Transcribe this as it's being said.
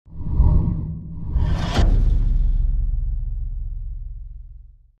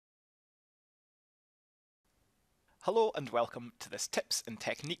Hello and welcome to this Tips and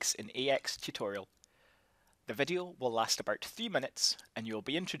Techniques in AX tutorial. The video will last about 3 minutes and you will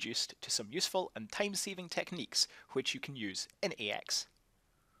be introduced to some useful and time-saving techniques which you can use in AX.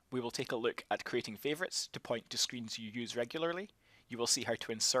 We will take a look at creating favourites to point to screens you use regularly, you will see how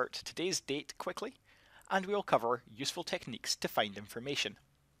to insert today's date quickly, and we will cover useful techniques to find information.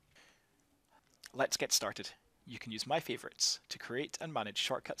 Let's get started. You can use My Favorites to create and manage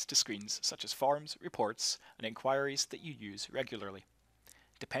shortcuts to screens such as forms, reports, and inquiries that you use regularly.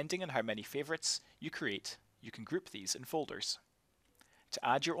 Depending on how many favorites you create, you can group these in folders. To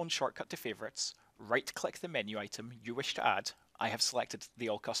add your own shortcut to favorites, right-click the menu item you wish to add. I have selected the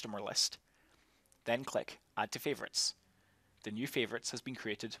All Customer list. Then click Add to Favorites. The new favorites has been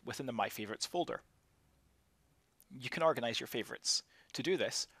created within the My Favorites folder. You can organize your favorites. To do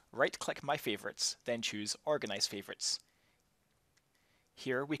this, right-click My Favorites, then choose Organize Favorites.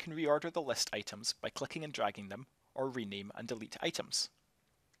 Here we can reorder the list items by clicking and dragging them, or rename and delete items.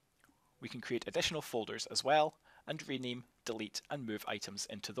 We can create additional folders as well, and rename, delete, and move items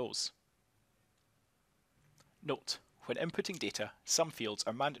into those. Note, when inputting data, some fields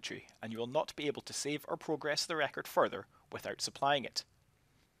are mandatory, and you will not be able to save or progress the record further without supplying it.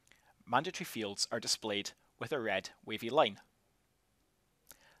 Mandatory fields are displayed with a red wavy line.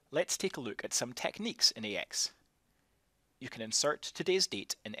 Let's take a look at some techniques in AX. You can insert today's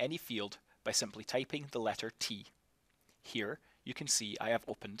date in any field by simply typing the letter T. Here you can see I have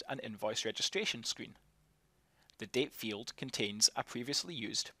opened an invoice registration screen. The date field contains a previously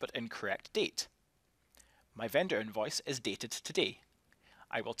used but incorrect date. My vendor invoice is dated today.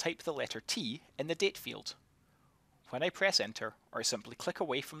 I will type the letter T in the date field. When I press enter or simply click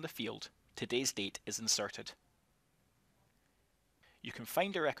away from the field, today's date is inserted. You can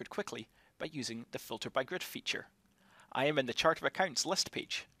find a record quickly by using the Filter by Grid feature. I am in the Chart of Accounts list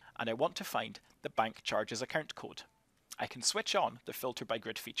page and I want to find the bank charges account code. I can switch on the Filter by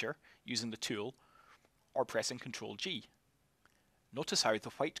Grid feature using the tool or pressing Ctrl G. Notice how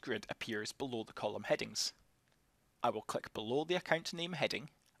the white grid appears below the column headings. I will click below the account name heading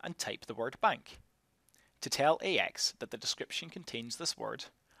and type the word bank. To tell AX that the description contains this word,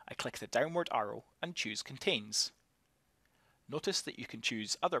 I click the downward arrow and choose Contains. Notice that you can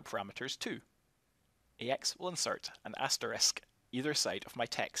choose other parameters too. AX will insert an asterisk either side of my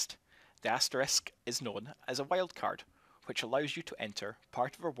text. The asterisk is known as a wildcard, which allows you to enter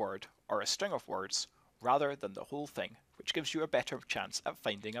part of a word or a string of words rather than the whole thing, which gives you a better chance at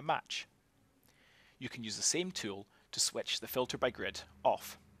finding a match. You can use the same tool to switch the Filter by Grid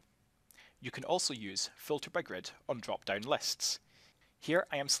off. You can also use Filter by Grid on drop-down lists. Here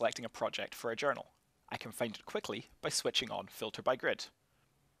I am selecting a project for a journal. I can find it quickly by switching on Filter by Grid.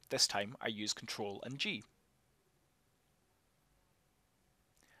 This time I use Ctrl and G.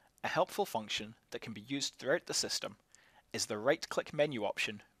 A helpful function that can be used throughout the system is the right-click menu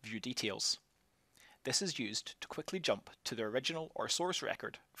option, View Details. This is used to quickly jump to the original or source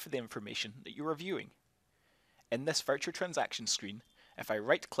record for the information that you are viewing. In this virtual transaction screen, if I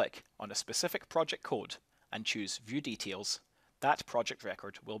right-click on a specific project code and choose View Details, that project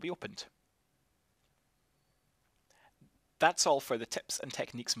record will be opened. That's all for the Tips and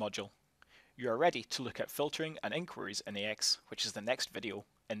Techniques module. You are ready to look at filtering and inquiries in AX, which is the next video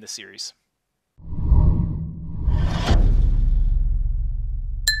in the series.